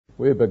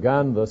We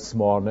began this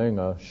morning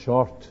a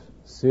short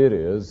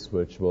series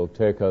which will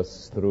take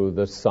us through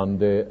this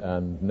Sunday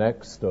and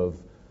next of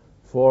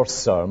 4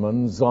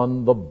 sermons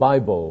on the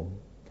Bible.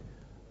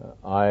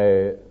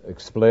 I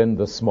explained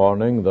this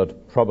morning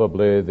that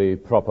probably the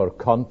proper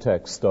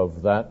context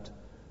of that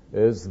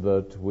is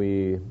that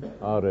we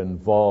are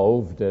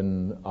involved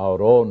in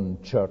our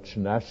own church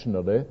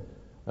nationally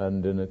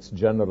and in its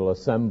General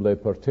Assembly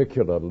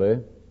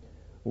particularly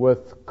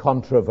with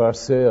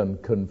controversy and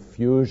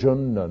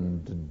confusion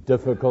and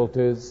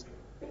difficulties,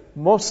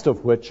 most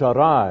of which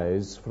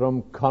arise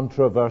from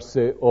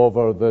controversy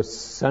over this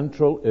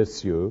central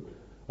issue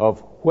of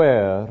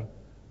where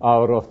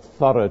our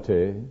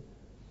authority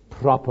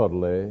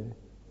properly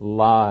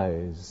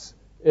lies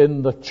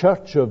in the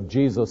Church of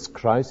Jesus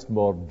Christ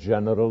more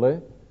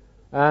generally,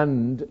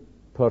 and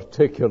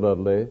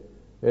particularly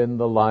in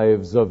the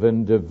lives of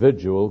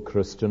individual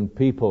Christian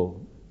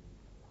people.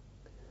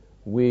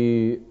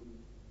 We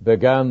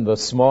began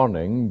this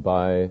morning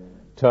by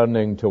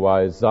turning to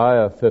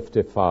Isaiah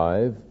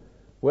 55,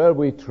 where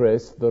we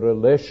trace the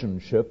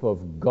relationship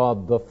of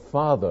God the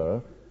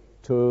Father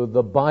to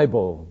the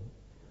Bible.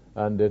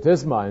 And it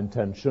is my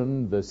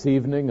intention this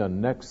evening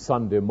and next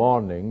Sunday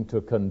morning to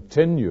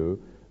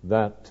continue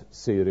that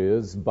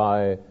series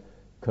by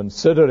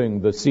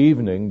considering this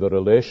evening the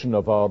relation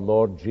of our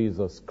Lord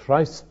Jesus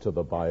Christ to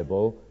the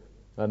Bible,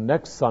 and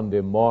next Sunday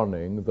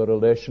morning the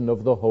relation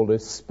of the Holy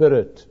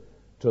Spirit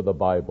to the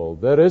Bible.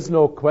 There is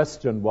no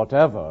question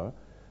whatever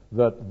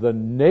that the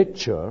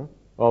nature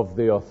of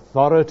the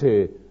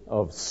authority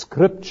of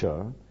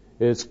Scripture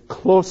is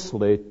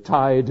closely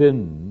tied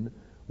in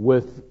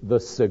with the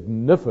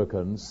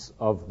significance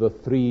of the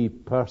 3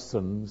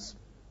 persons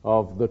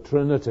of the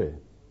Trinity.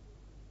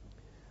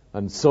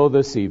 And so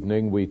this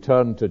evening we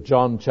turn to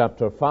John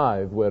chapter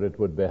 5, where it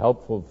would be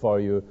helpful for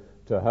you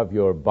to have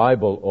your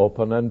Bible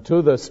open, and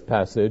to this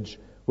passage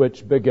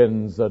which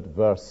begins at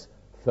verse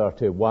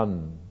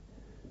 31.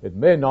 It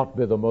may not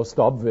be the most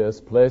obvious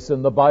place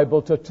in the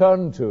Bible to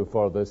turn to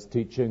for this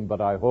teaching,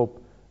 but I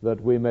hope that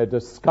we may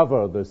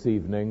discover this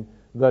evening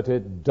that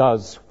it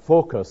does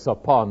focus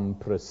upon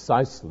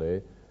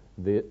precisely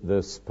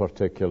this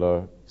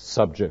particular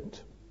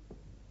subject.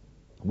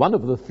 One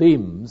of the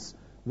themes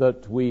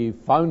that we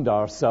found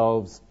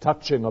ourselves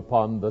touching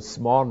upon this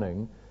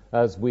morning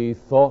as we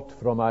thought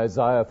from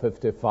Isaiah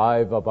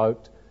 55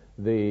 about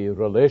the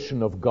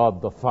relation of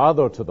God the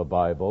Father to the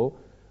Bible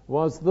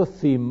was the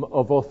theme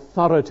of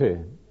authority.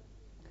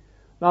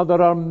 Now,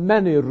 there are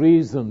many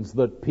reasons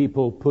that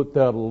people put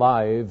their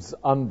lives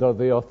under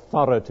the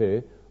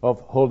authority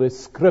of Holy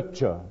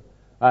Scripture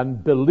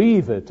and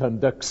believe it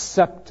and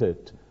accept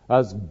it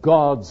as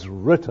God's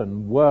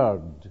written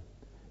word.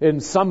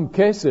 In some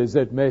cases,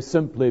 it may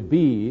simply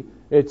be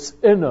its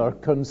inner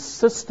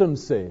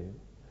consistency,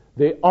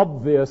 the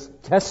obvious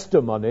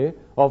testimony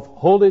of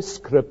Holy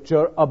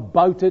Scripture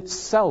about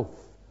itself.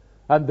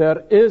 And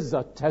there is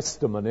a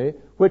testimony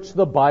which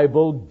the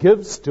Bible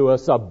gives to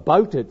us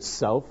about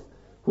itself,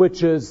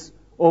 which is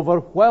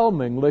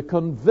overwhelmingly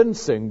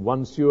convincing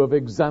once you have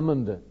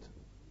examined it.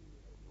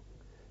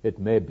 It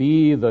may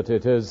be that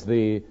it is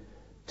the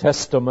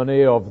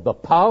testimony of the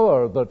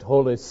power that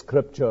Holy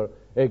Scripture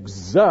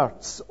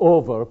exerts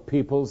over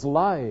people's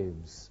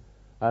lives,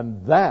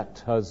 and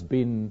that has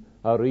been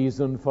a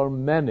reason for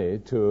many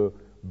to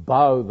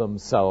bow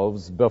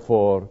themselves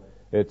before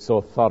its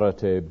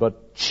authority.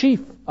 But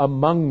chief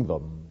among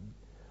them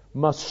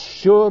must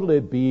surely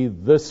be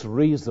this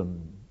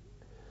reason,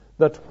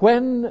 that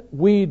when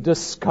we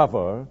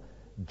discover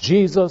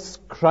Jesus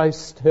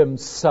Christ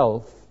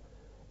himself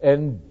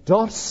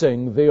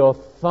endorsing the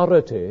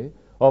authority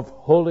of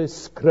Holy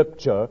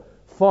Scripture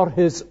for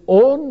his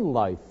own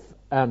life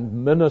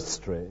and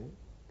ministry,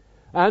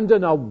 and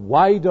in a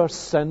wider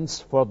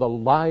sense for the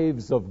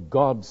lives of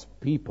God's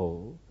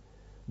people,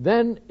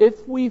 then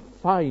if we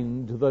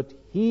find that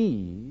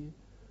he,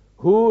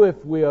 who,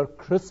 if we are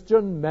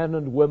Christian men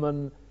and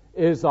women,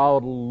 is our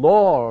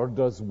Lord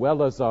as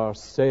well as our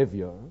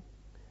Savior,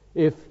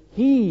 if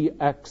he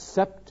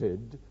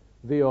accepted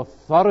the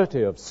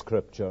authority of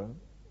Scripture,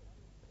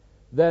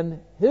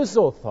 then his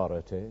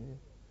authority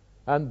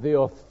and the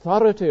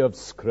authority of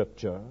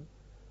Scripture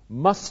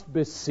must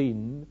be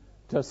seen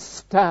to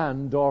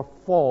stand or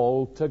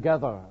fall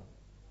together.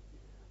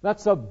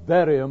 That's a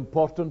very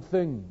important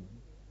thing.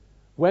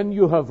 When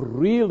you have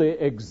really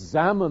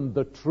examined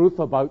the truth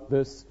about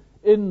this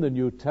in the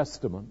New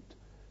Testament,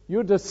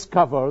 you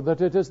discover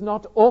that it is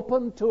not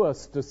open to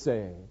us to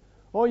say,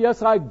 oh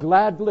yes, I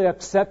gladly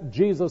accept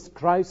Jesus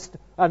Christ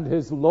and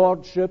his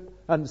lordship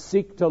and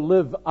seek to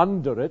live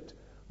under it,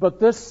 but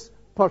this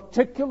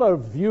particular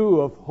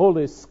view of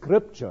Holy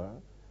Scripture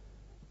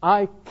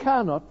I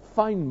cannot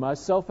find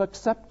myself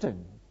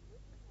accepting.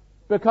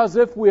 Because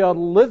if we are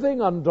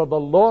living under the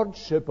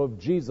lordship of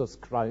Jesus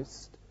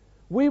Christ,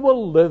 we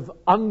will live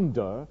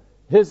under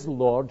his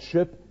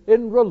lordship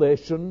in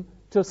relation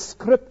to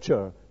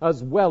Scripture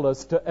as well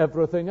as to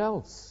everything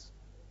else.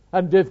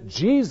 And if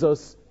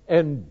Jesus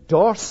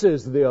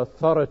endorses the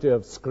authority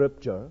of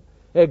Scripture,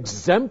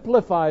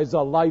 exemplifies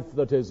a life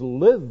that is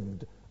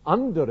lived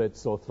under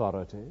its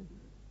authority,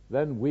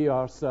 then we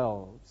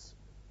ourselves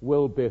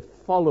will be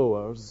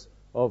followers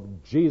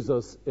of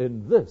Jesus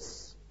in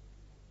this,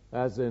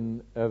 as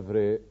in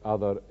every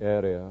other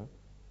area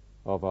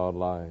of our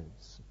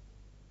lives.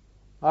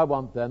 I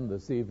want then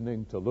this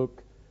evening to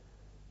look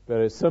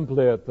very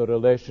simply at the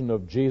relation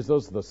of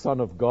Jesus, the Son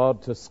of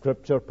God, to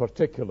Scripture,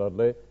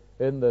 particularly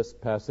in this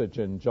passage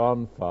in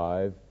John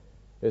 5,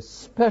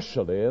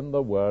 especially in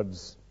the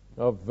words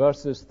of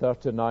verses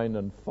 39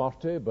 and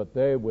 40, but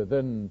they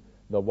within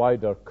the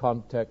wider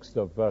context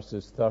of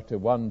verses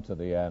 31 to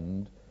the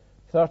end.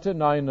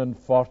 39 and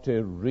 40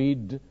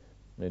 read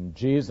in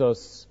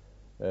Jesus'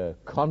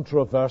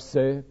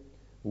 controversy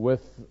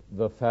with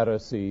the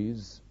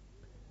Pharisees.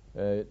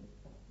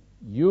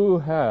 You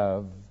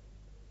have,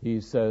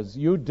 he says,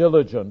 you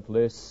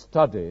diligently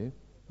study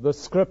the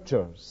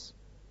Scriptures,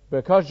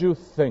 because you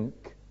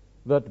think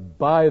that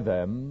by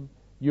them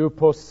you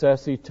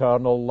possess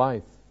eternal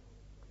life.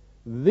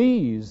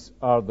 These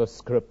are the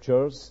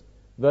Scriptures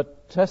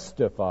that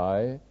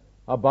testify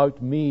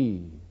about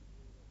me,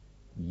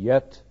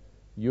 yet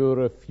you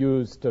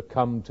refuse to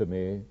come to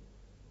me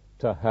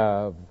to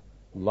have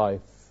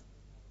life.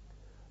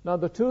 Now,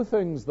 the two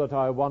things that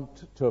I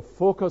want to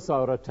focus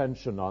our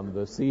attention on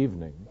this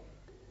evening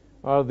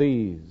are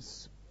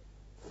these.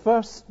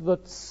 First,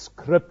 that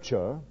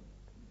Scripture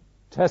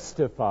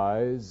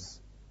testifies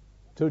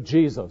to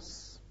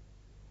Jesus.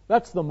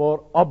 That's the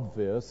more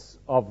obvious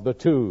of the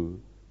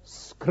two.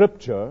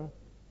 Scripture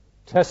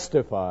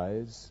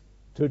testifies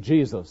to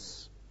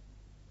Jesus.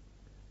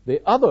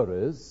 The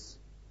other is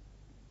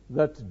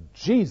that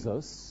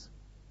Jesus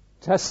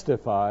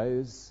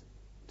testifies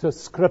to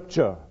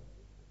Scripture.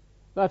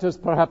 That is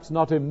perhaps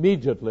not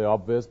immediately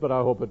obvious, but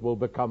I hope it will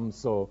become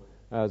so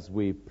as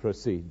we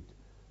proceed.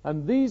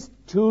 And these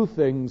two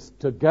things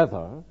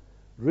together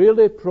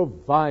really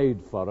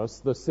provide for us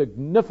the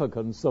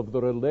significance of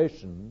the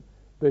relation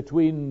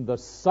between the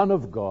Son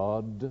of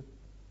God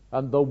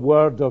and the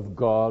Word of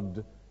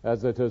God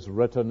as it is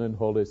written in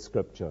Holy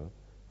Scripture.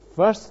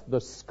 First,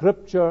 the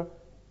Scripture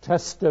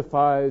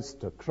testifies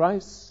to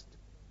Christ,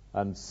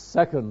 and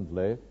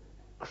secondly,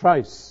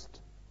 Christ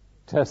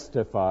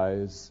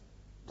testifies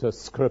to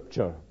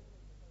Scripture.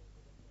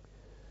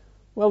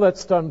 Well,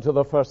 let's turn to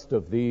the first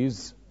of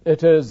these.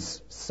 It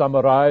is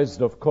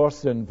summarized, of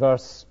course, in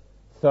verse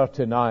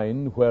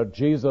 39, where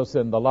Jesus,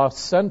 in the last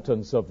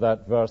sentence of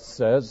that verse,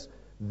 says,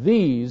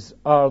 "These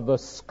are the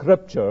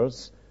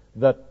Scriptures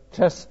that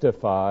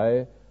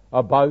testify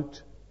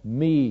about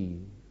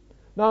me."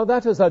 Now,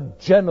 that is a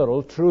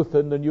general truth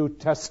in the New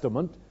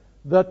Testament,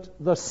 that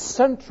the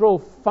central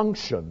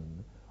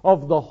function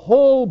of the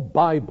whole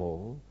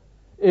Bible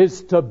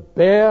is to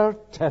bear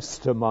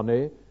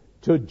testimony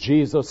to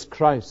Jesus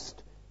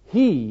Christ.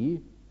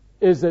 He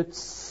is its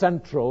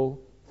central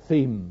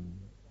theme.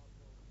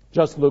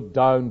 Just look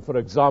down, for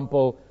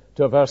example,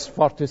 to verse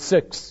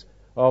 46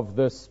 of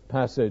this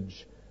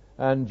passage,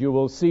 and you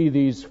will see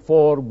these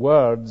 4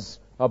 words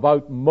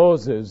about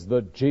Moses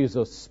that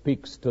Jesus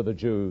speaks to the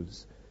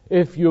Jews.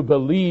 If you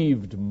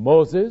believed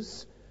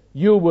Moses,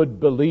 you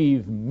would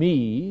believe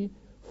me,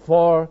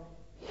 for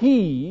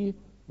he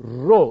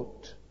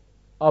wrote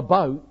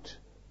about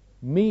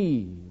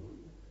me.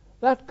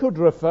 That could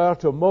refer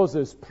to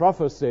Moses'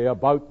 prophecy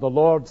about the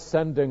Lord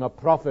sending a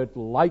prophet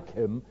like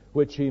him,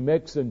 which he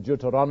makes in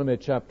Deuteronomy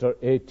chapter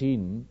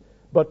 18.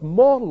 But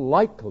more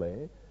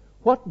likely,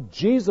 what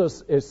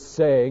Jesus is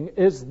saying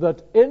is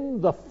that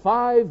in the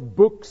 5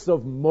 books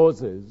of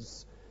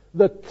Moses,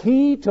 the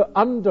key to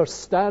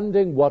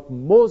understanding what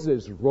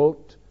Moses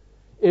wrote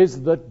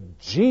is that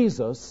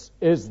Jesus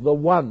is the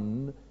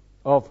one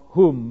of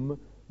whom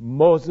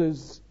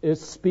Moses is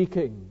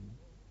speaking.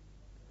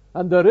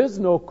 And there is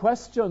no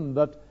question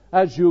that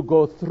as you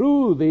go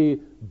through the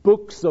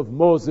books of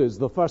Moses,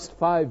 the first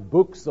 5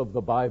 books of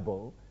the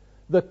Bible,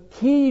 the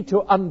key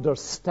to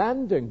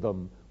understanding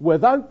them,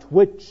 without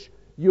which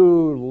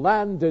you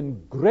land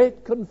in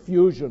great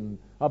confusion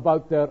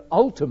about their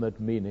ultimate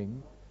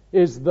meaning,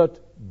 is that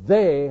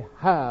they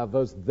have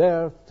as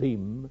their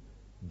theme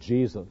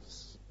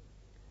Jesus.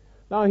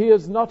 Now, he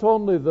is not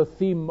only the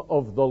theme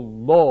of the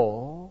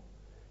law,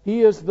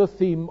 he is the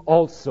theme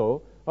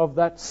also of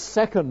that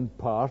second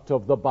part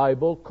of the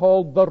Bible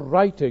called the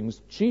writings,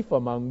 chief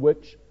among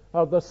which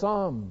are the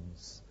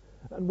Psalms.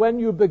 And when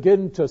you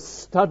begin to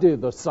study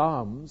the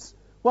Psalms,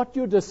 what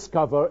you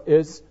discover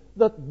is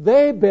that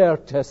they bear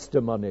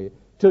testimony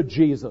to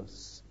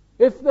Jesus.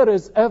 If there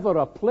is ever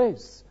a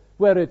place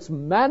where it's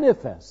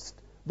manifest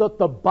that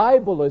the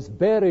Bible is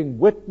bearing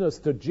witness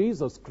to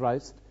Jesus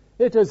Christ,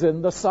 it is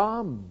in the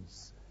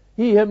Psalms.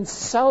 He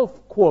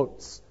himself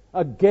quotes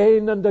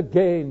again and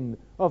again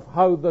of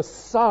how the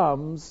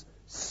Psalms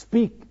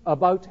speak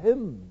about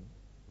him.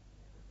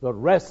 The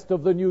rest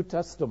of the New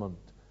Testament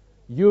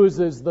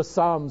uses the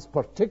Psalms,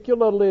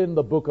 particularly in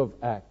the book of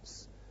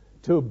Acts,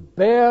 to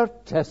bear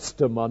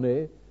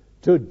testimony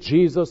to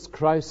Jesus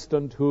Christ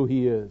and who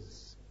he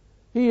is.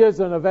 He is,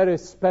 in a very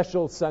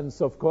special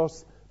sense, of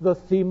course, the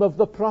theme of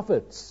the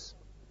prophets.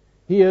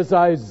 He is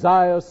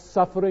Isaiah's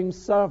suffering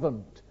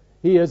servant.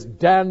 He is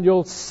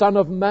Daniel, son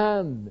of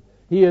man.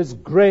 He is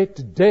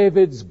great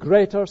David's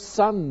greater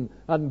son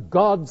and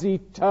God's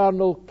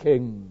eternal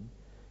king.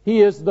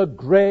 He is the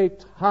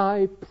great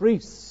high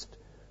priest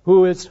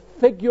who is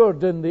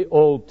figured in the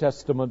Old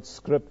Testament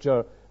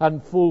scripture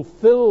and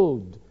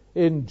fulfilled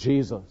in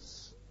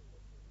Jesus.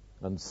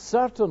 And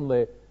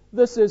certainly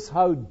this is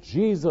how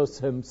Jesus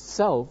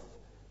himself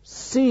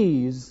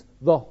sees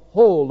the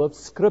whole of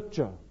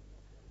Scripture.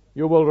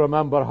 You will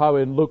remember how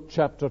in Luke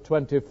chapter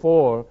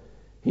 24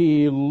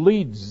 he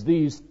leads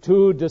these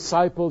 2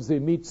 disciples he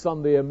meets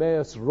on the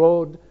Emmaus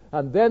Road,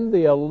 and then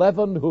the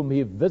 11 whom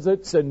he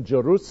visits in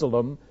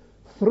Jerusalem,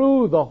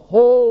 through the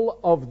whole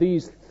of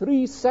these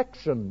 3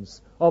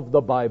 sections of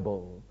the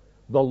Bible,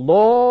 the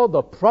law,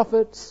 the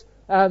prophets,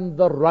 and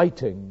the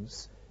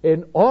writings,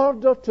 in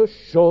order to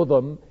show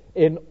them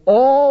in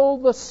all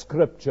the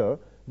Scripture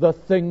the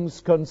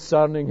things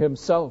concerning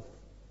himself.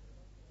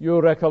 You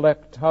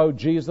recollect how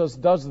Jesus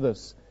does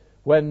this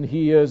when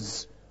he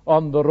is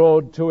on the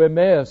road to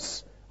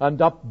Emmaus and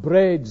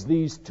upbraids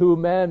these 2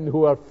 men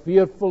who are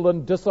fearful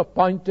and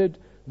disappointed.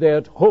 They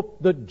had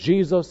hoped that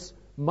Jesus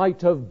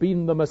might have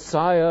been the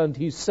Messiah, and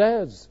he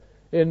says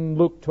in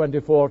Luke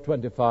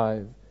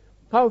 24:25,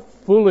 "How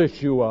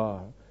foolish you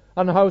are,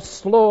 and how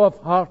slow of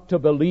heart to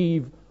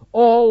believe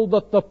all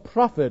that the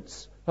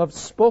prophets have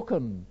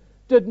spoken.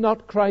 Did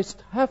not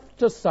Christ have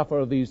to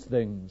suffer these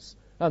things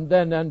and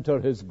then enter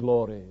his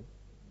glory?"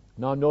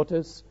 Now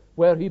notice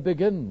where he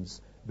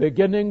begins.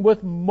 Beginning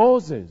with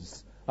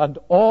Moses and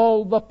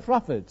all the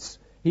prophets,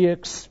 he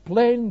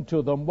explained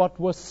to them what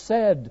was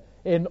said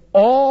in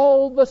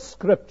all the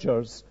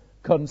Scriptures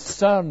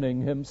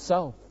concerning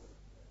himself.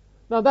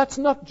 Now that's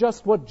not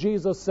just what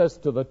Jesus says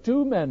to the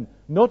 2 men.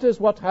 Notice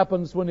what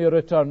happens when he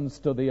returns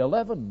to the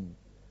 11.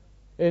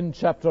 In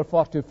chapter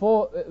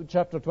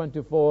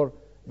 24,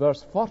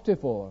 verse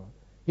 44,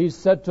 he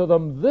said to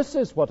them, "This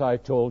is what I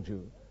told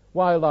you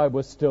while I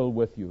was still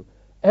with you.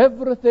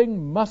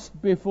 Everything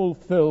must be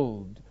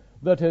fulfilled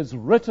that is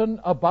written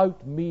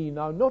about me."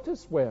 Now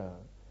notice where.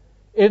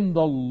 In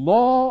the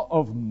law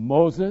of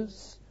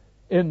Moses,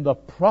 in the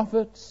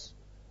prophets,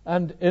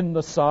 and in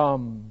the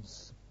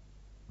Psalms.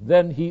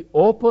 Then he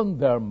opened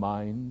their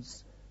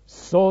minds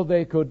so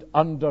they could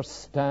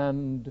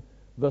understand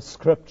the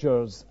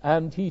Scriptures.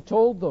 And he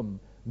told them,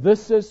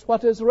 "This is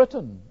what is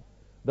written.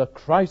 The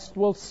Christ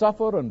will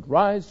suffer and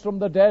rise from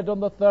the dead on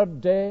the 3rd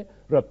day.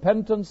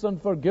 Repentance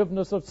and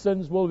forgiveness of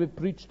sins will be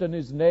preached in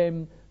his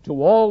name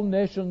to all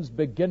nations,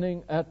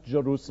 beginning at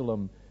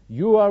Jerusalem.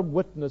 You are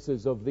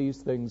witnesses of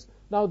these things."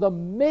 Now, the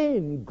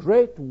main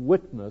great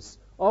witness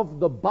of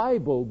the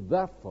Bible,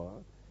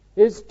 therefore,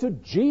 is to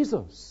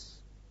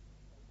Jesus.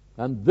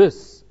 And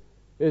this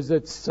is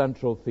its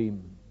central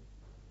theme.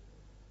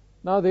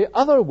 Now, the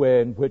other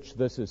way in which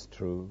this is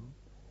true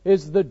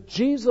is that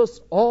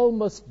Jesus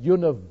almost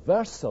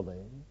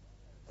universally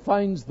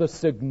finds the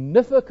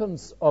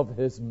significance of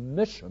his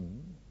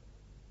mission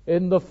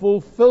in the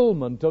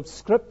fulfillment of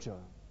Scripture.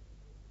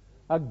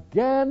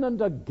 Again and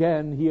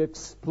again he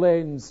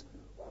explains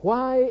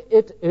why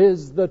it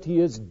is that he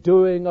is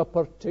doing a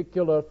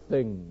particular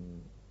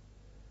thing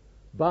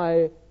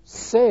by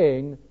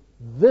saying,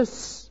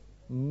 "This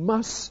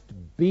must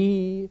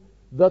be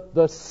that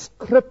the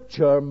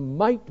Scripture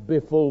might be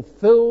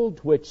fulfilled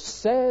which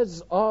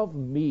says of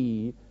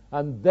me,"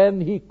 and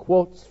then he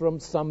quotes from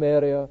some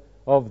area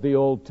of the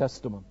Old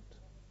Testament.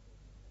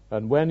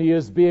 And when he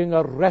is being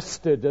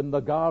arrested in the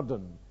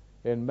garden,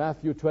 in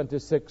Matthew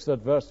 26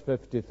 at verse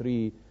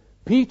 53,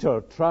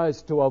 Peter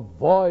tries to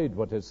avoid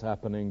what is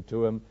happening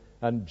to him,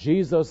 and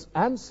Jesus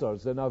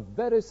answers in a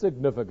very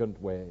significant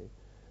way.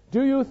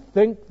 "Do you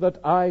think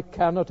that I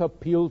cannot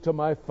appeal to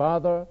my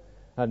Father,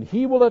 and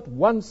he will at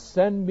once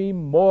send me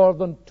more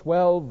than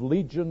 12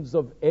 legions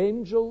of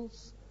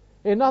angels?"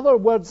 In other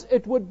words,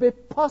 it would be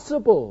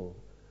possible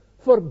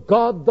for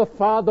God the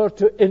Father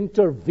to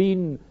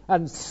intervene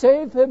and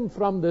save him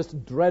from this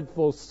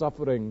dreadful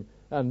suffering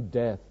and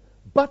death.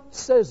 But,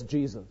 says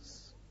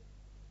Jesus,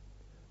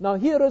 now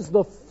here is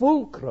the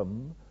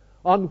fulcrum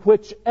on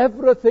which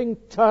everything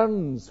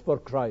turns for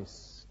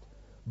Christ.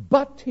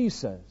 But, he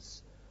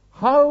says,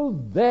 how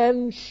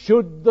then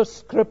should the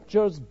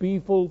Scriptures be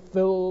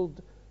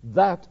fulfilled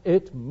that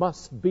it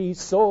must be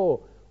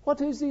so?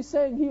 What is he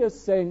saying? He is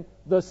saying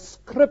the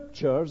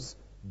Scriptures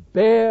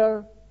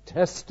bear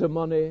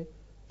testimony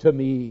to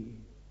me.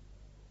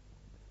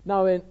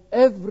 Now, in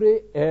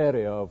every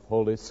area of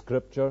Holy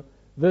Scripture,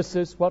 this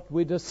is what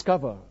we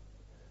discover.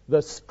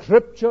 The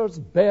Scriptures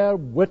bear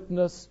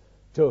witness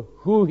to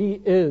who he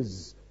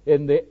is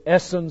in the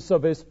essence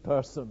of his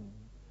person.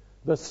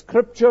 The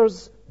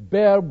Scriptures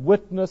bear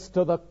witness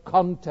to the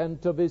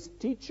content of his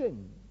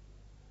teaching.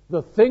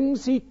 The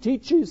things he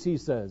teaches, he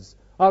says,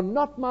 are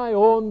not my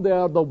own. They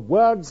are the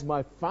words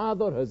my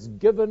Father has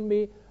given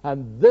me,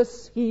 and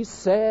this he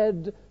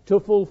said to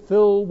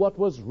fulfill what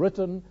was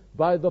written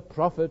by the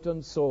prophet,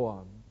 and so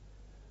on.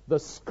 The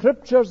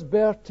Scriptures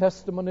bear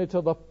testimony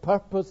to the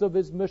purpose of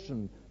his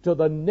mission, to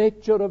the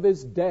nature of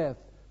his death,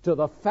 to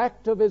the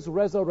fact of his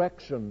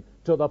resurrection,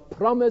 to the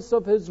promise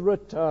of his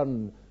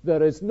return,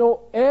 there is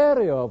no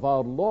area of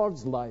our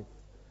Lord's life,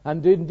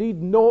 and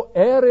indeed no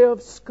area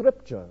of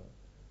Scripture,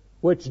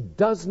 which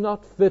does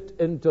not fit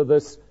into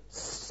this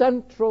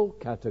central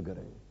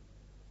category,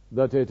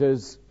 that it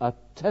is a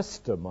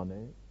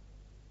testimony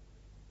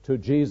to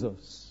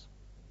Jesus.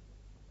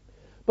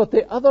 But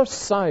the other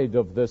side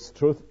of this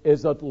truth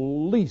is at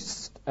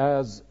least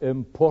as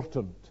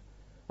important,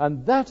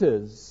 and that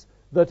is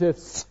that if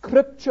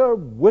Scripture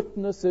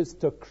witnesses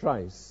to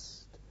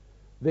Christ,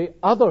 the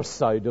other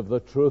side of the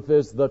truth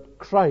is that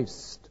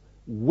Christ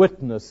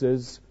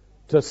witnesses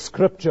to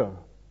Scripture.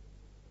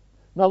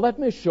 Now let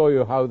me show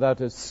you how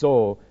that is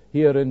so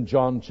here in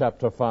John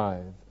chapter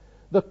 5.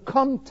 The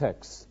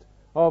context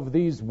of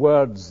these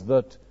words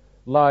that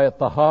lie at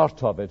the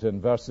heart of it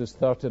in verses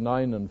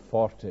 39 and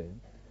 40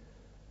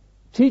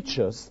 teach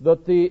us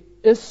that the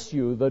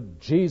issue that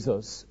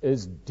Jesus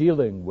is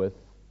dealing with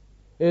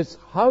is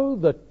how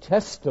the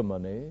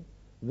testimony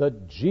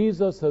that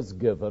Jesus has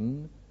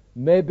given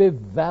may be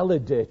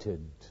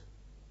validated.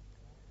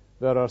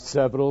 There are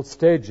several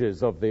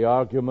stages of the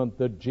argument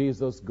that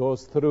Jesus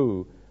goes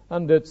through,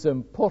 and it's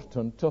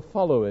important to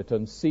follow it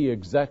and see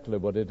exactly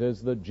what it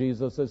is that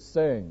Jesus is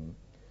saying.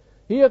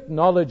 He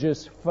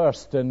acknowledges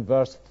first in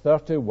verse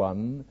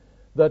 31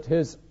 that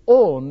his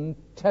own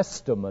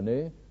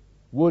testimony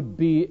would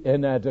be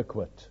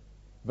inadequate.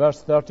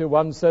 Verse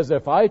 31 says,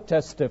 "If I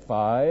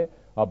testify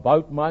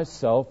about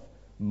myself,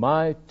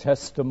 my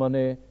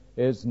testimony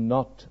is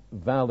not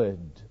valid."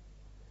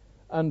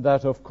 And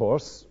that, of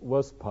course,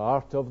 was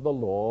part of the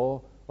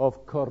law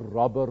of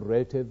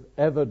corroborative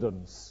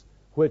evidence,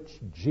 which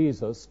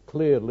Jesus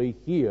clearly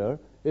here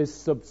is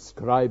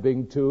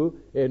subscribing to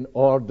in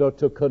order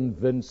to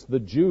convince the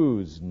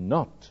Jews,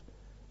 not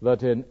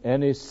that in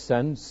any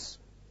sense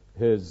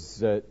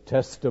his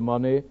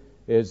testimony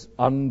is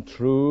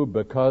untrue,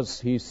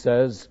 because he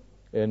says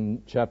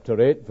in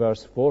chapter 8,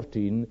 verse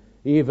 14,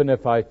 "Even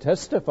if I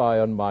testify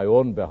on my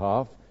own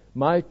behalf,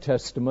 my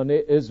testimony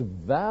is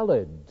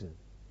valid."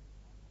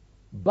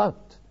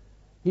 But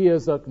he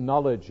is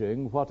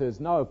acknowledging what is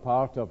now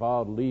part of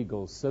our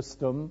legal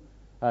system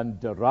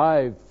and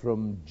derived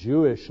from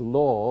Jewish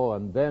law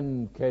and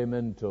then came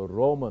into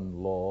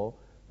Roman law,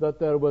 that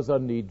there was a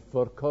need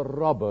for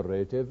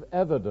corroborative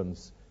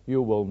evidence.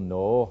 You will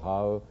know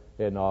how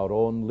in our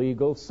own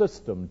legal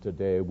system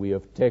today we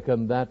have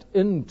taken that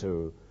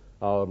into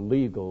our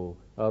legal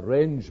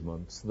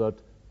arrangements, that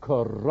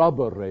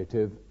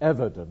corroborative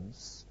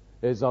evidence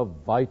is a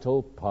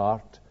vital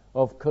part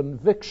of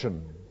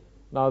conviction.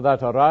 Now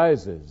that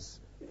arises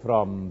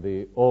from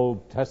the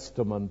Old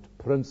Testament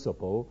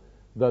principle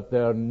that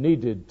there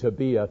needed to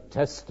be a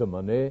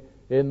testimony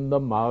in the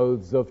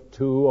mouths of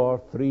 2 or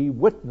 3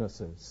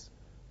 witnesses.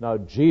 Now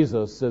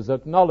Jesus is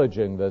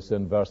acknowledging this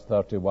in verse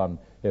 31.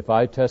 "If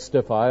I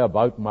testify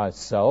about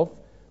myself,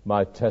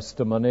 my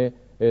testimony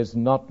is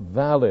not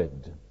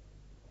valid."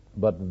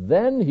 But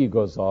then he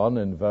goes on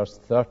in verse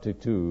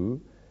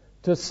 32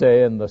 to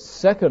say in the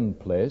second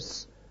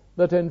place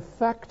that in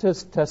fact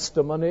his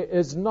testimony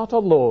is not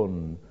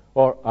alone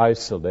or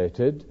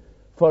isolated,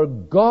 for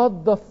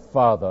God the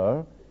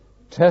Father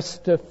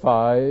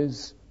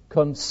testifies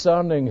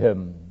concerning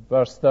him.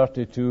 Verse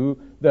 32,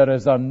 "There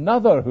is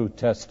another who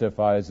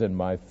testifies in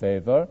my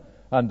favor,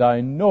 and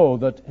I know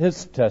that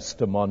his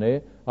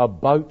testimony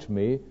about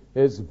me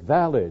is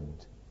valid."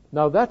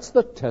 Now that's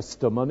the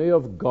testimony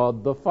of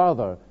God the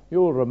Father.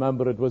 You'll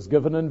remember it was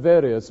given in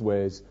various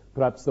ways.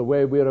 Perhaps the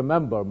way we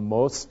remember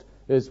most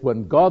is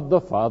when God the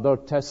Father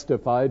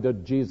testified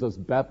at Jesus'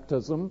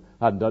 baptism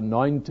and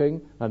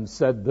anointing and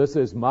said, "This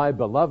is my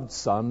beloved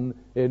Son,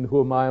 in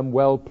whom I am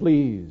well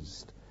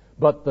pleased."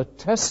 But the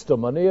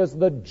testimony is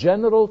the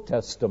general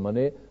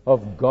testimony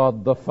of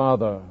God the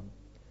Father.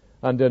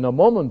 And in a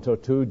moment or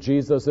two,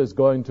 Jesus is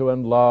going to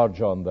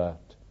enlarge on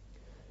that.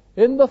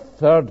 In the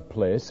third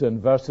place,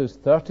 in verses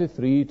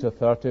 33 to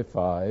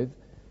 35,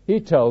 he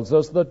tells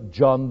us that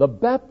John the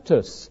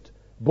Baptist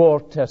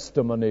bore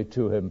testimony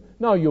to him.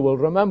 Now you will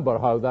remember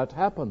how that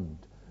happened.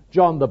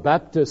 John the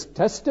Baptist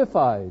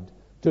testified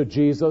to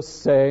Jesus,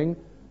 saying,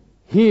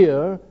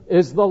 "Here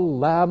is the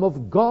Lamb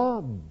of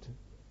God."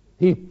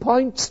 He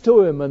points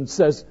to him and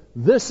says,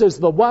 "This is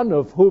the one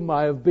of whom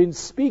I have been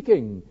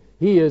speaking.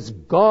 He is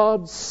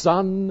God's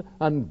Son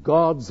and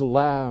God's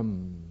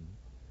Lamb."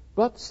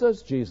 But,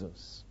 says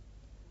Jesus,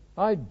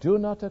 "I do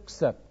not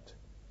accept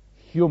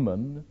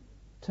human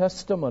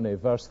testimony."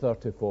 Verse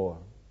 34.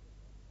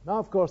 Now,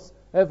 of course,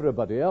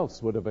 everybody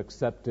else would have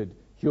accepted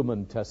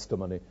human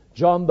testimony.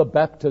 John the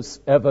Baptist's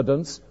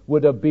evidence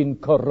would have been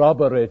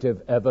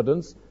corroborative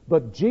evidence,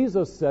 but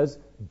Jesus says,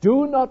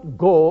 do not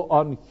go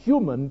on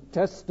human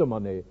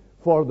testimony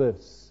for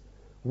this.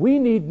 We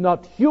need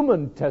not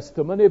human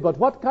testimony, but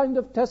what kind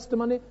of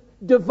testimony?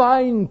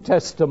 Divine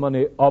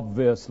testimony,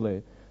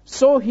 obviously.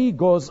 So he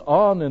goes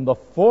on in the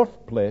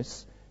fourth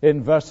place,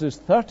 in verses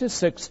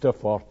 36 to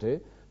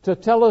 40, to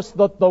tell us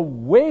that the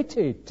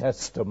weighty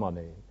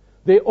testimony,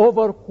 the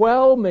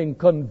overwhelming,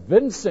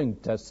 convincing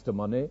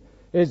testimony,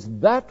 is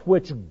that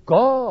which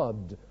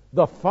God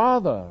the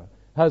Father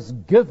has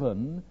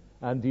given,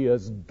 and he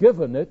has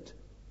given it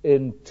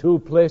in two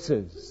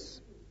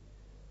places.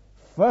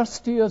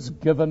 First, he has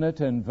given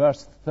it in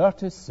verse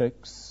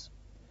 36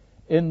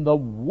 in the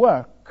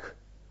work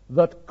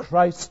that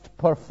Christ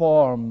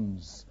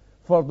performs.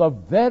 For the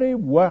very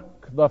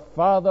work the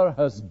Father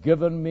has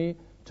given me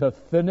to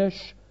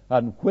finish,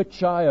 and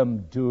which I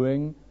am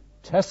doing,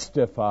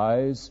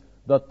 testifies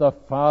that the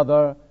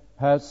Father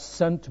has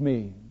sent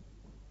me.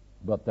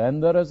 But then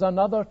there is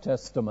another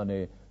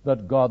testimony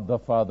that God the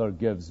Father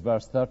gives,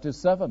 verse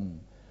 37.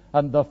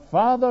 And the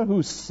Father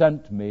who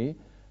sent me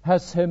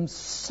has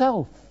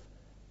himself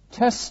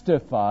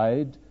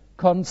testified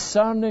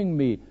concerning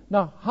me.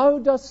 Now, how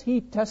does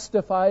he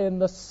testify in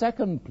the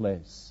second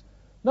place?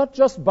 Not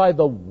just by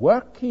the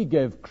work he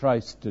gave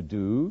Christ to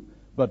do,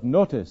 but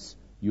notice,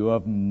 you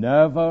have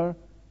never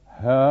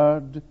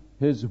heard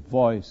his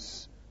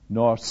voice,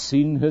 nor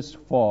seen his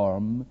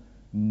form,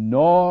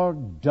 nor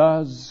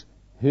does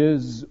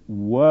his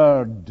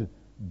word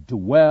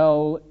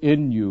dwell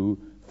in you,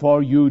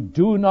 for you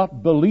do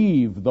not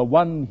believe the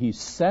one he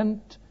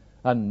sent,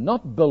 and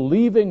not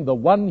believing the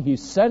one he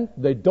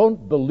sent, they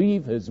don't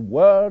believe his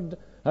word,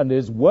 and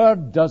his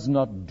word does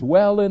not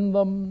dwell in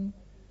them.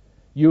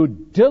 You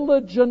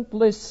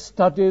diligently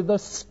study the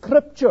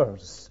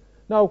Scriptures.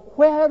 Now,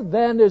 where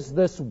then is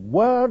this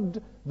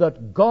word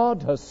that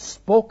God has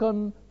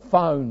spoken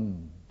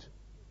found?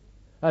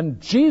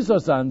 And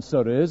Jesus'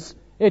 answer is,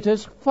 it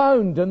is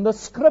found in the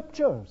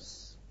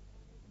Scriptures.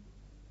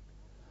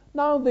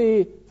 Now,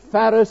 the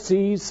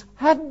Pharisees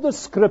had the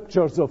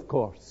Scriptures, of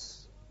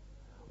course.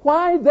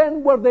 Why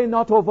then were they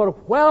not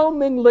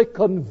overwhelmingly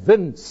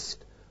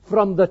convinced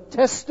from the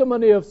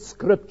testimony of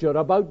Scripture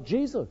about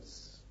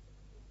Jesus?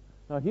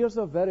 Now, here's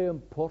a very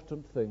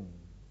important thing.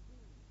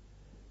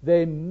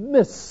 They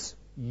misused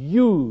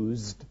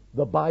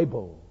the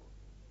Bible.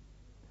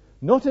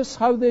 Notice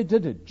how they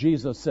did it.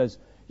 Jesus says,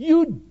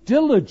 you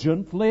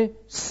diligently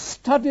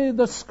study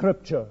the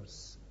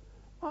Scriptures.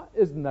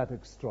 Isn't that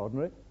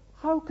extraordinary?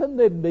 How can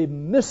they be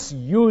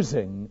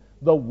misusing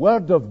the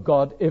Word of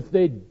God if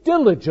they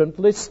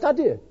diligently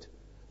study it?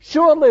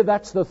 Surely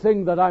that's the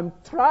thing that I'm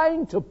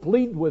trying to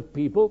plead with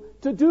people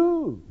to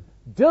do.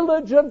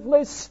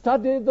 Diligently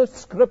study the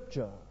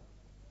Scripture.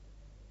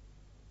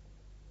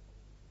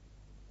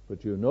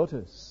 But you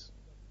notice,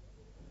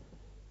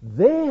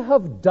 they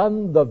have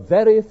done the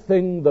very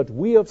thing that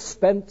we have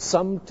spent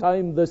some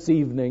time this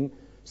evening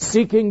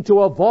seeking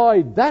to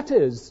avoid. That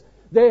is,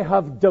 they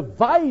have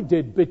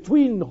divided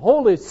between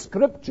Holy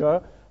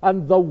Scripture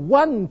and the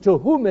one to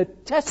whom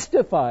it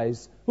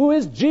testifies, who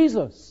is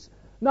Jesus.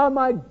 Now,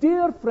 my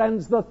dear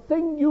friends, the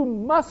thing you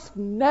must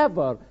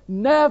never,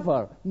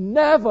 never,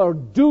 never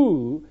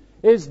do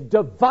is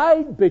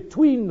divide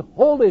between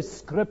Holy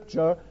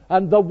Scripture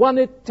and the one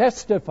it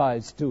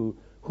testifies to,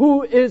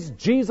 who is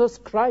Jesus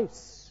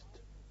Christ.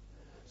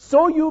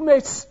 So you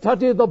may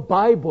study the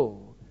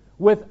Bible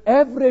with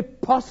every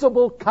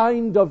possible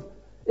kind of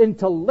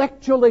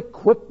intellectual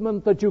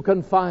equipment that you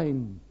can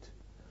find,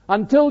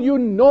 until you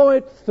know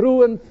it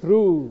through and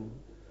through.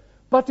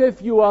 But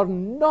if you are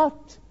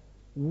not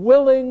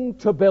willing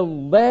to be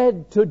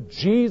led to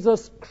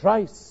Jesus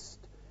Christ,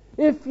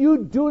 if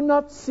you do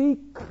not see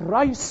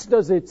Christ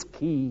as its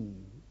key,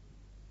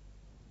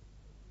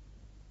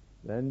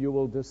 then you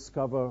will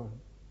discover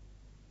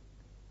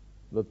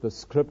that the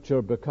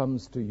Scripture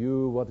becomes to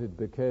you what it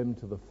became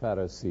to the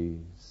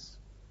Pharisees,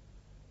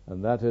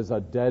 and that is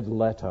a dead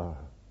letter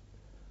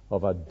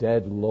of a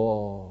dead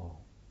law,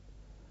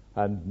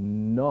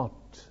 and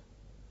not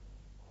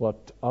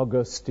what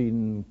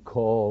Augustine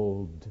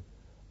called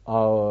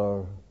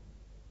our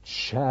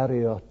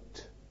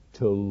chariot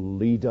to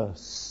lead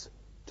us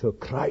to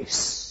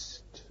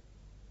Christ.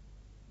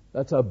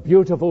 That's a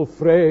beautiful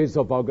phrase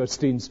of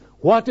Augustine's.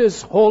 What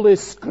is Holy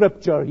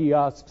Scripture, he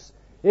asks.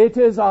 It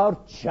is our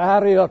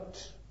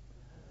chariot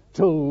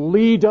to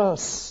lead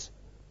us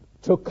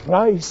to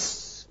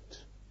Christ.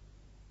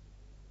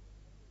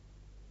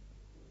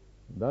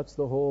 That's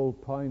the whole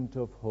point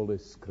of Holy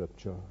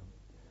Scripture.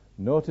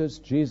 Notice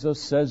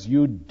Jesus says,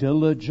 you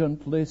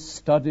diligently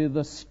study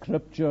the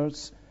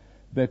Scriptures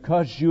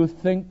because you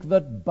think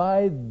that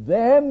by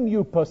them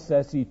you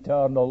possess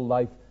eternal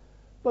life.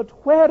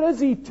 But where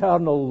is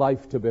eternal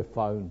life to be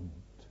found?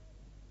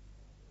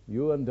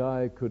 You and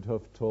I could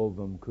have told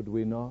them, could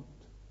we not?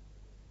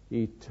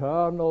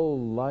 Eternal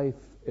life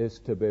is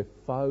to be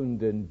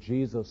found in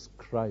Jesus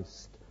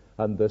Christ.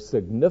 And the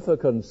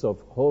significance of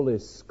Holy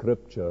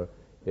Scripture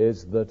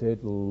is that it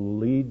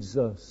leads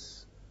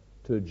us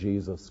to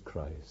Jesus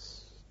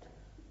Christ.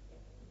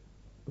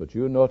 But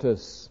you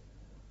notice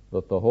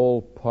that the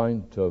whole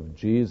point of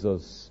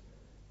Jesus'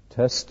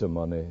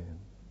 testimony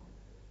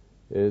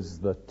is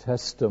the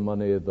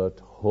testimony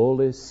that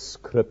Holy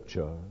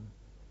Scripture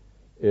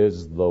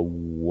is the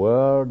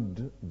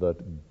word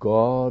that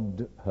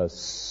God has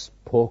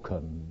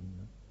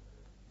spoken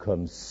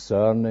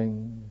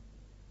concerning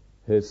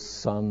His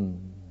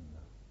Son.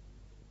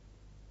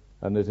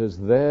 And it is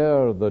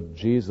there that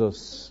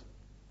Jesus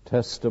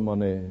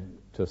testimony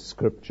to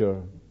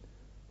Scripture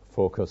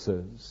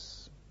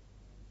focuses.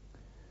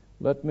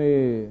 Let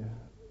me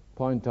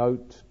point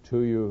out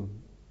to you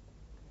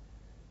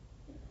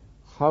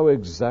how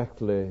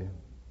exactly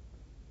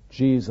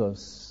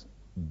Jesus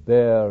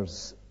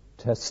bears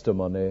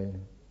testimony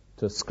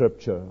to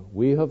Scripture.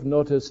 We have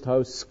noticed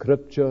how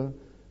Scripture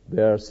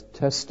bears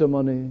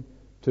testimony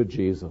to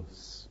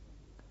Jesus.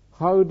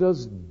 How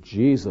does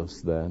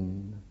Jesus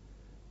then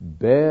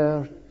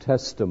bear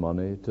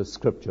testimony to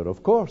Scripture?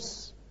 Of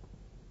course,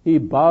 he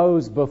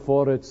bows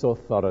before its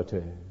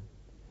authority.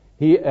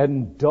 He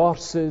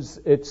endorses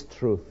its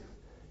truth.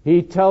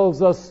 He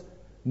tells us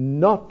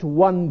not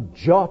one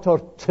jot or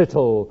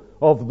tittle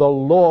of the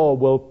law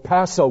will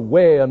pass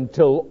away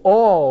until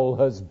all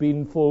has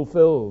been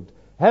fulfilled.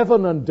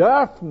 Heaven and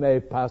earth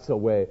may pass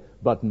away,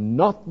 but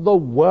not the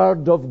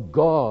Word of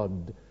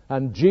God.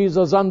 And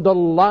Jesus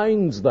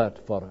underlines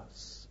that for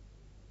us.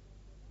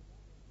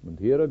 And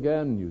here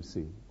again, you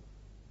see,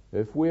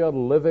 if we are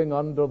living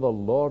under the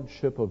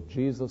lordship of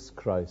Jesus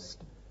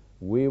Christ,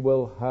 we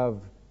will have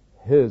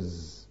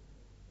His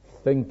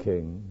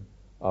thinking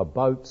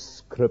about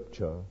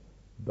Scripture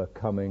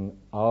becoming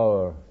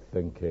our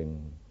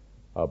thinking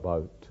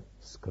about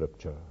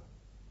Scripture.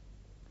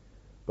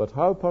 But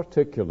how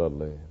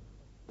particularly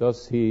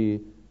does He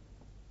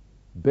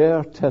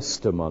bear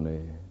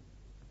testimony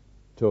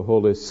to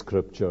Holy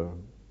Scripture?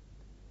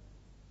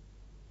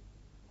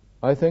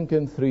 I think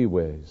in three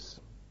ways.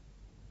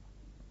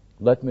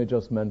 Let me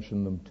just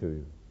mention them to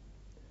you.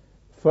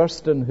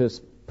 First, in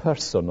His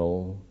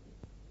personal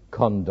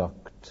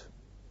conduct.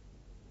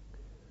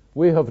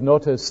 We have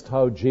noticed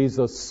how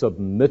Jesus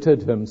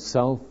submitted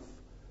Himself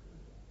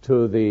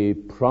to the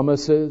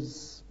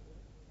promises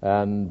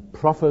and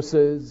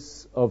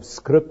prophecies of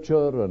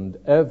Scripture, and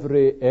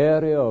every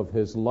area of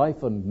His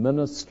life and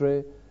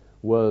ministry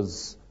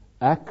was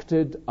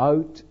acted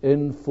out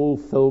in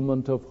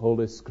fulfillment of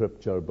Holy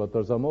Scripture. But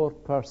there's a more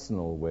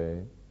personal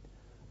way,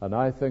 and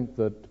I think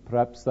that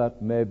perhaps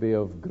that may be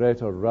of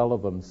greater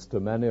relevance to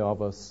many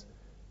of us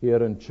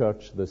here in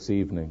church this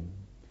evening.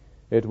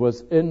 It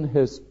was in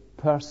His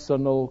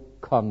personal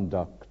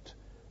conduct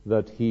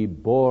that He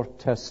bore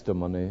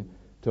testimony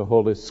to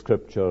Holy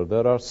Scripture.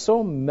 There are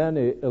so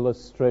many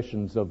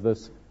illustrations of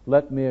this.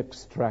 Let me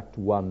extract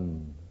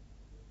one.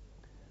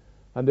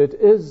 And it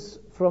is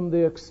from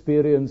the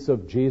experience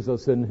of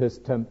Jesus in His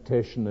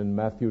temptation in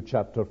Matthew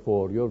chapter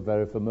 4. You're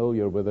very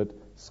familiar with it.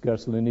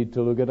 Scarcely need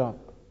to look it up.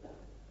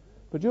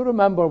 But you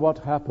remember what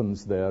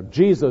happens there.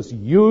 Jesus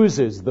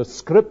uses the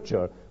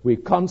Scripture. We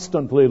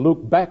constantly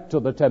look back to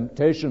the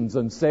temptations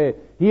and say,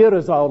 here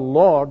is our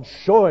Lord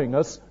showing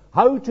us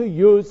how to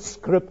use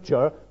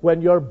Scripture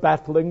when you're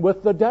battling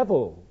with the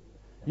devil.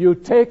 You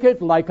take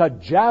it like a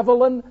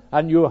javelin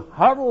and you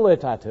hurl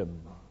it at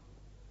him.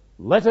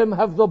 Let him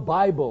have the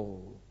Bible.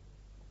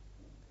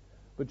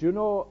 But you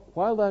know,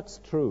 while that's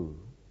true,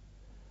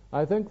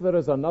 I think there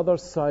is another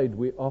side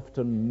we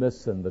often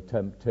miss in the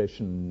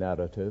temptation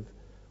narrative.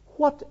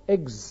 What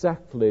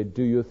exactly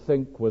do you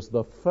think was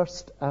the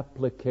first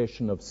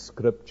application of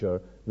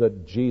Scripture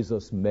that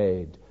Jesus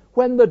made?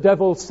 When the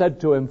devil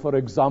said to him, for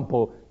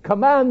example,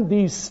 command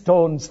these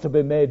stones to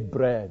be made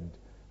bread.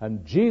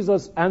 And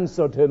Jesus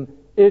answered him,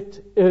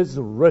 it is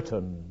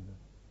written,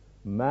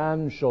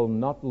 man shall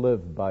not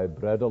live by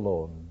bread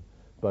alone,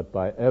 but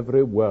by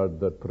every word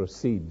that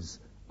proceeds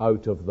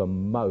out of the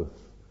mouth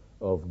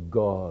of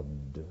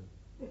God.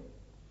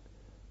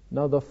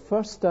 Now, the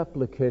first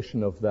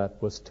application of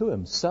that was to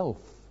himself.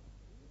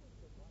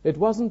 It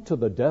wasn't to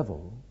the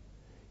devil.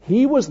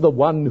 He was the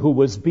one who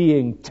was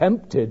being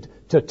tempted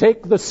to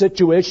take the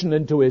situation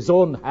into his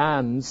own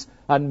hands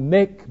and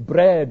make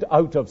bread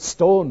out of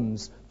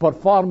stones,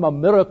 perform a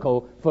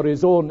miracle for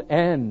his own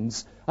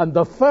ends. And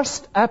the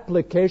first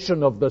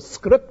application of the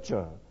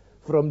Scripture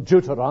from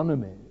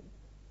Deuteronomy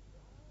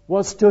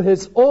was to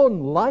his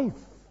own life.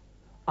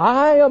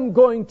 I am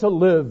going to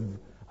live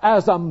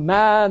as a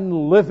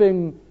man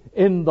living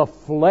in the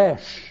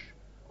flesh.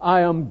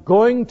 I am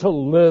going to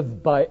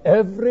live by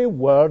every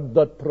word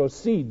that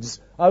proceeds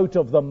out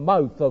of the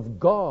mouth of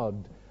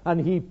God.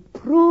 And he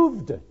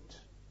proved it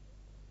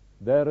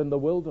there in the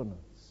wilderness.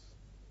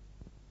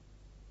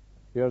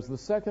 Here's the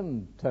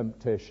second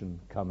temptation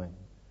coming.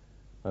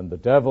 And the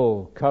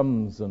devil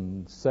comes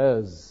and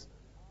says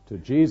to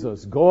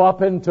Jesus, go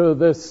up into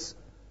this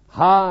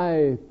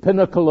high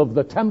pinnacle of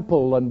the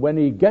temple. And when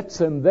he gets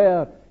him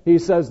there, he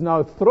says,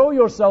 now throw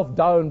yourself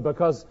down,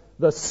 because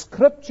the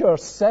Scripture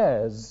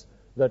says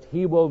that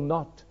he will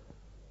not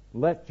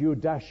let you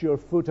dash your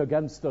foot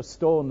against a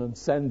stone and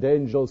send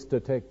angels to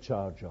take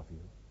charge of you.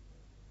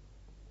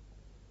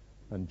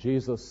 And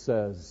Jesus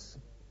says,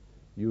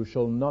 you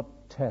shall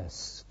not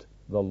test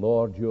the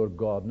Lord your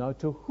God. Now,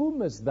 to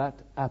whom is that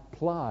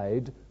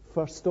applied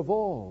first of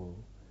all?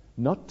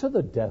 Not to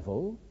the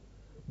devil,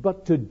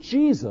 but to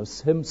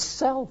Jesus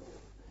himself.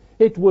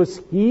 It was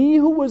he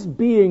who was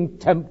being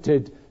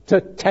tempted to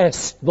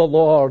test the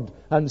Lord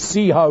and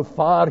see how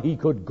far he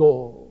could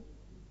go.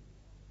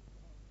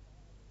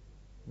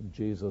 And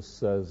Jesus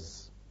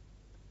says,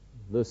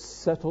 This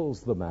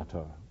settles the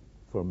matter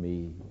for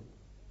me.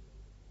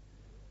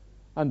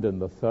 And in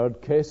the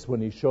third case,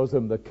 when he shows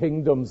him the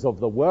kingdoms of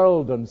the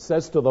world and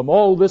says to them,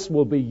 all this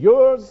will be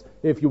yours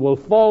if you will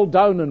fall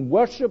down and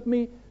worship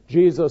me,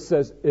 Jesus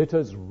says, it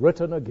is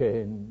written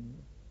again,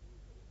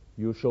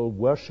 you shall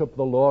worship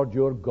the Lord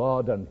your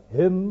God, and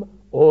him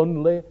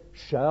only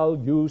shall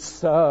you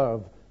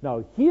serve.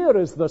 Now here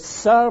is the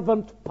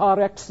servant par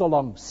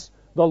excellence,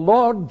 the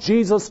Lord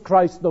Jesus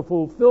Christ, the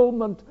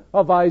fulfillment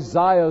of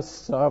Isaiah's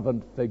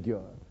servant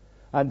figure.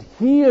 And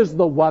he is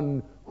the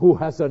one who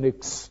has an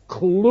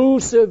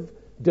exclusive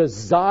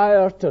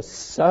desire to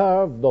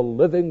serve the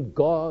living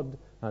God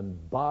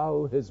and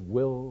bow his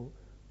will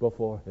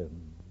before him.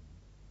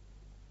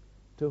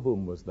 To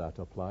whom was that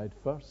applied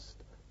first?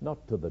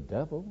 Not to the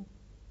devil,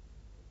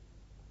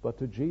 but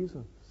to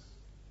Jesus.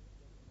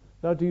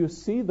 Now, do you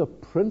see the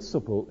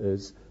principle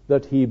is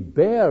that he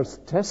bears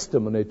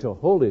testimony to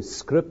Holy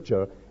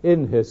Scripture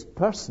in his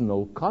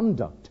personal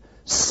conduct.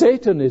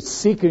 Satan is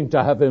seeking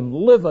to have him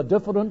live a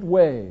different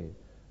way.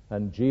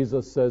 And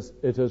Jesus says,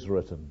 it is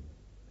written.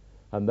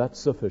 And that's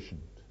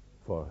sufficient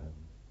for him.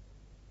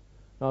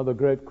 Now the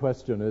great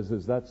question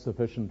is that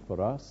sufficient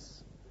for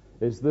us?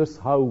 Is this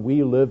how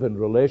we live in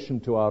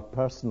relation to our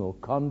personal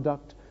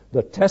conduct?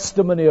 The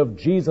testimony of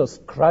Jesus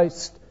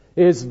Christ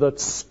is that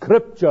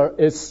Scripture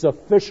is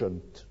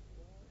sufficient.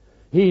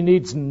 He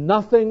needs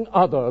nothing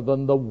other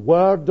than the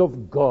Word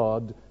of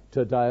God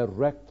to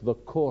direct the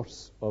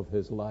course of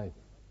his life.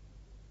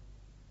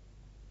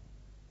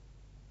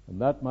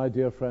 And that, my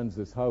dear friends,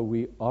 is how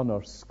we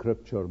honor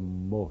Scripture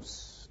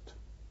most.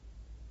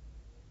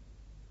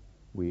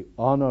 We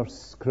honor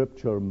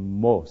Scripture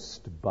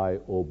most by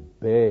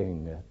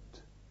obeying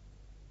it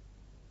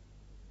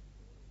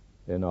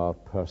in our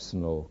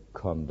personal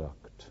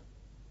conduct.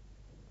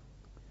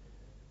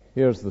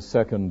 Here's the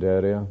second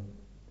area.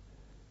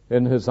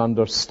 In his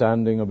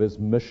understanding of his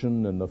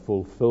mission and the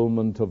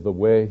fulfillment of the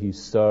way he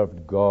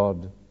served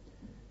God,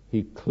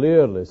 he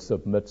clearly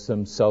submits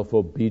himself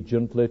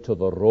obediently to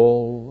the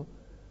role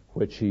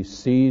which he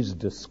sees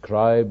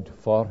described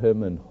for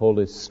him in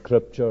Holy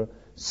Scripture.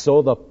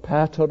 So the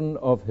pattern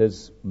of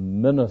his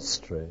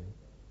ministry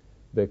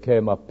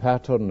became a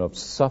pattern of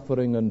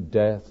suffering and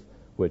death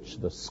which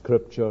the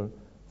Scripture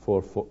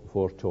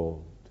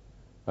foretold.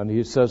 And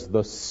he says,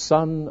 the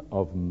Son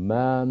of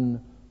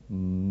Man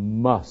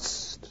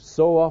must.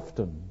 So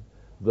often,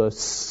 the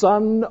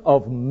Son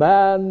of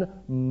Man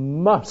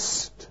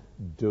must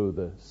do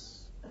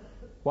this.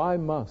 Why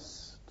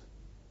must?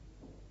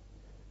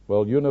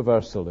 Well,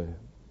 universally,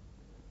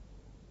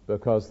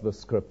 because the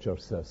Scripture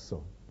says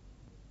so.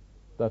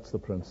 That's the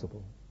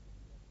principle.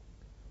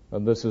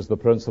 And this is the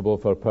principle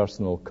for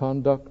personal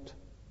conduct.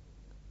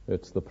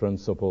 It's the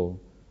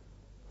principle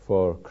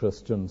for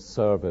Christian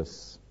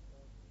service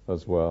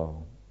as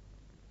well.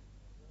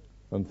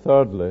 And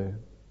thirdly,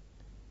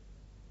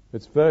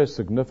 it's very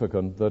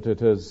significant that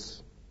it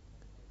is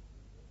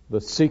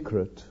the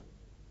secret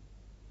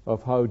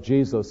of how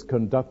Jesus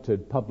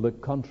conducted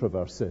public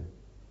controversy.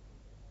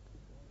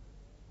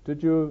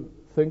 Did you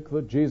think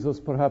that Jesus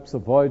perhaps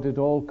avoided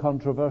all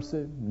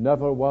controversy,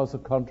 never was a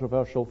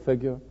controversial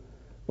figure?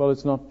 Well,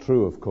 it's not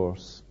true, of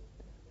course,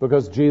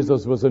 because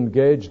Jesus was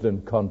engaged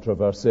in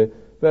controversy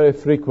very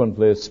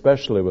frequently,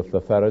 especially with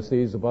the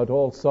Pharisees, about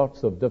all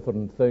sorts of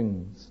different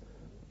things.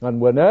 And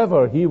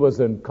whenever he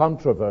was in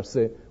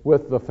controversy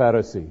with the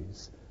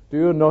Pharisees, do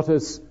you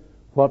notice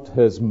what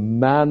his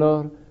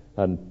manner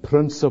and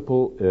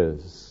principle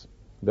is?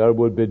 There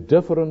would be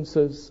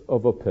differences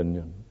of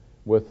opinion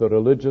with the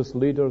religious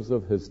leaders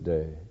of his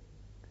day.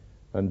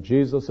 And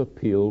Jesus'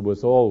 appeal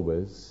was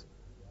always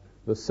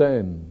the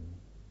same.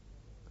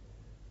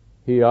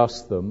 He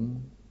asked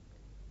them,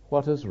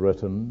 what is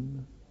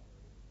written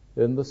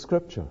in the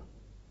Scripture?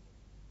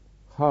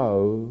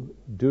 How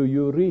do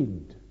you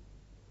read?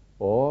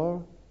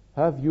 Or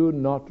have you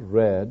not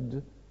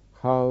read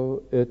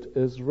how it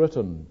is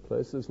written?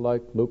 Places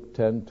like Luke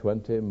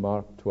 10:20,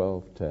 Mark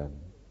 12:10.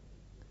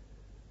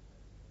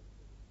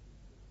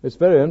 It's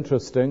very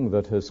interesting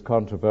that his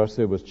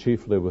controversy was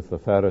chiefly with the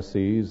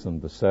Pharisees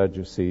and the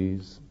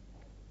Sadducees.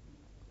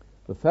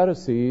 The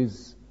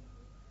Pharisees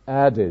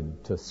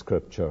added to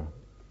Scripture.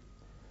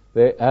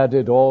 They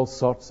added all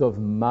sorts of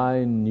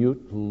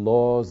minute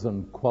laws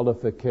and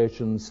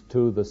qualifications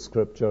to the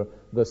Scripture.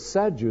 The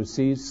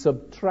Sadducees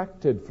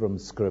subtracted from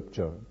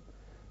Scripture.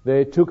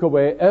 They took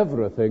away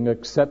everything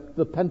except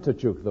the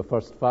Pentateuch, the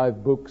first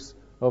 5 books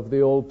of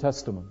the Old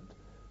Testament.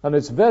 And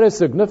it's very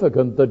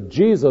significant that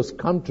Jesus'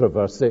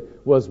 controversy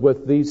was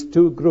with these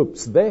two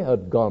groups. They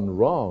had gone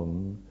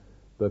wrong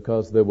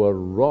because they were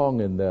wrong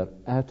in their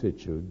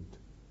attitude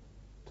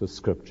to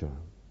Scripture.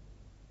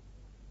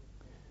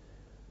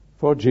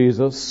 For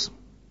Jesus,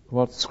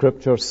 what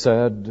Scripture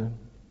said,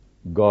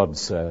 God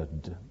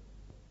said.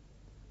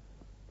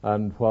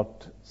 And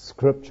what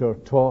Scripture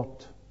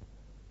taught,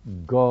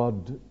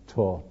 God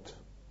taught.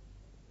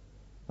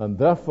 And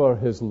therefore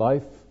his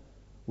life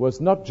was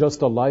not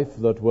just a life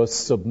that was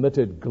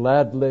submitted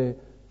gladly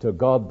to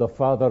God the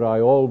Father.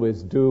 I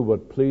always do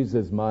what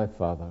pleases my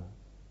Father.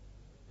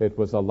 It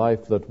was a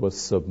life that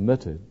was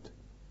submitted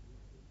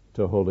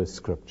to Holy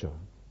Scripture.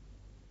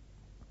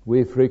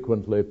 We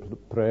frequently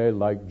pray,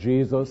 like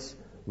Jesus,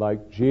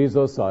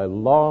 I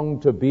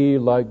long to be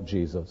like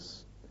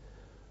Jesus.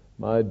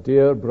 My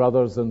dear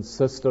brothers and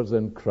sisters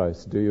in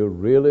Christ, do you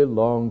really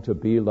long to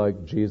be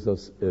like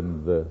Jesus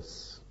in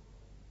this?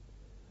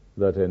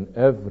 That in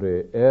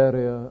every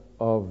area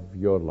of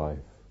your life,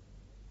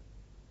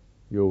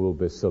 you will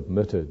be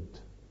submitted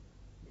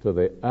to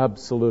the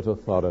absolute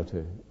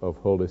authority of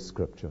Holy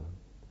Scripture.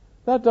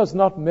 That does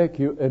not make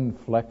you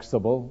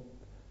inflexible,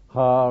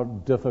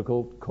 hard,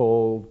 difficult,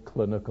 cold,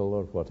 clinical,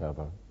 or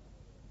whatever.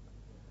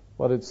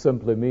 What it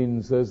simply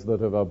means is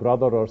that if a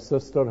brother or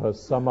sister has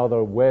some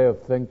other way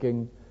of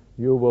thinking,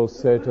 you will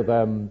say to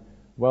them,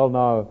 well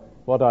now,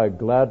 what I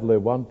gladly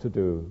want to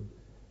do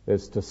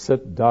is to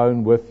sit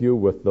down with you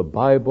with the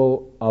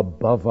Bible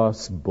above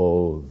us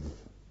both,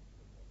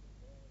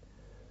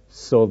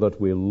 so that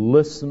we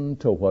listen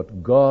to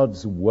what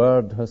God's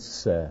Word has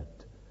said,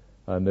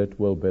 and it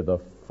will be the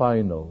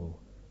final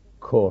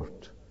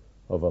court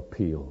of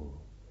appeal.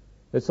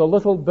 It's a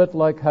little bit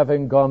like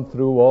having gone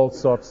through all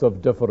sorts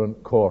of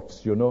different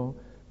courts, you know,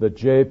 the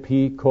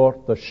JP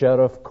court, the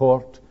sheriff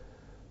court,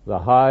 the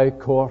high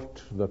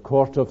court, the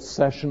court of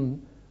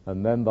session,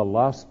 and then the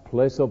last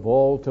place of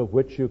all to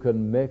which you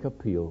can make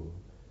appeal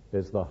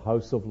is the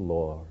House of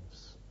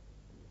Lords.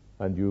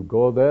 And you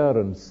go there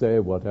and say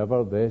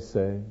whatever they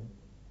say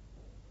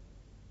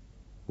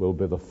will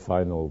be the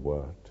final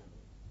word.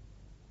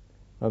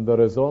 And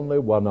there is only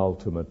one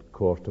ultimate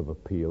court of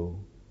appeal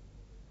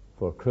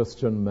for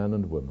Christian men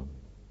and women,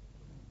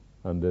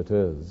 and it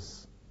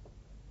is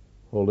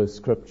Holy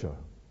Scripture.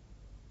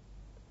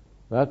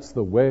 That's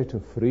the way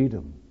to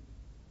freedom.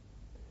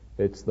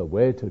 It's the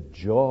way to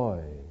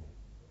joy.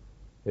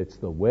 It's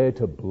the way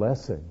to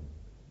blessing.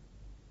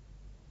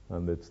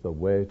 And it's the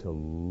way to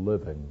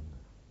living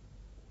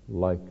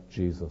like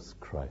Jesus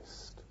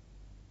Christ.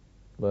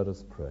 Let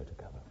us pray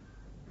together.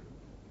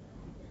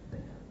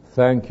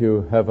 Thank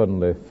you,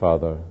 Heavenly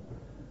Father,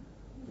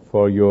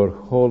 for your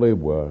holy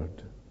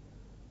word,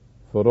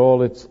 for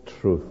all its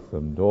truth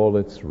and all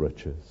its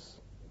riches.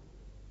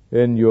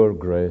 In your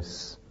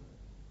grace,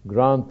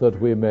 grant that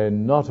we may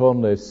not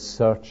only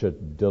search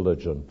it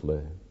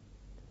diligently,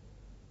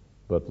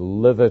 but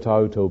live it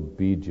out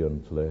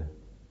obediently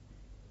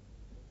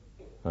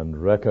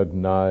and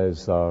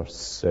recognize our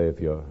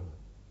Savior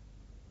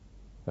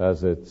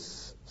as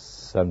its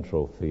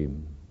central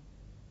theme.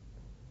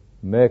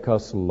 Make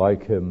us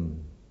like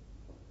him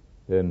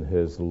in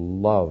his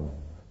love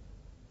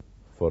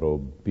for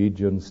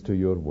obedience to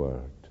your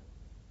word.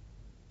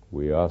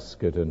 We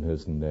ask it in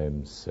his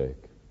name's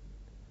sake.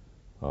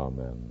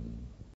 Amen.